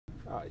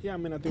Yeah, I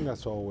mean, I think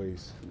that's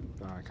always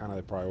kind of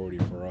the priority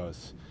for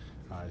us.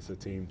 It's a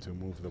team to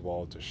move the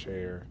ball, to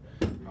share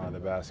the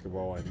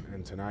basketball,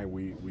 and tonight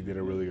we did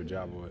a really good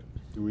job of it.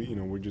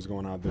 We're just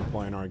going out there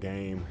playing our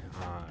game.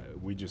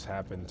 We just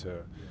happened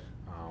to,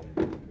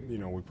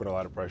 we put a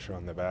lot of pressure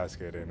on the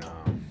basket, and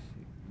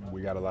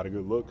we got a lot of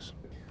good looks.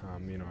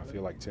 I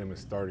feel like Tim is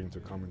starting to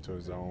come into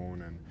his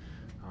own, and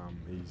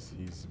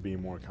he's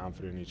being more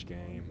confident each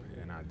game.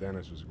 And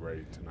Dennis was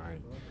great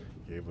tonight.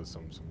 Gave us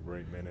some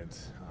great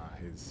minutes.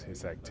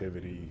 His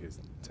activity, his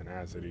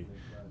tenacity,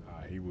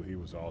 he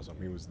was awesome.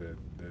 He was the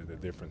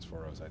difference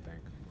for us, I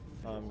think.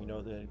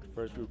 The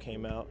first group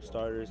came out,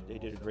 starters. They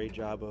did a great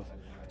job of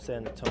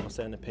setting the tone,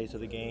 setting the pace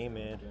of the game,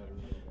 and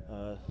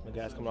the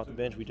guys coming off the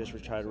bench, we just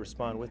try to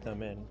respond with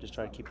them and just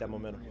try to keep that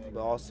momentum. But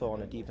also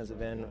on the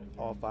defensive end,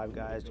 all 5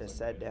 guys just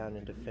sat down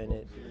and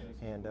defended,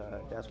 and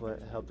that's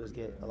what helped us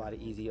get a lot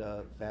of easy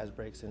fast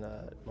breaks and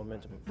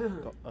momentum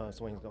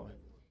swings going.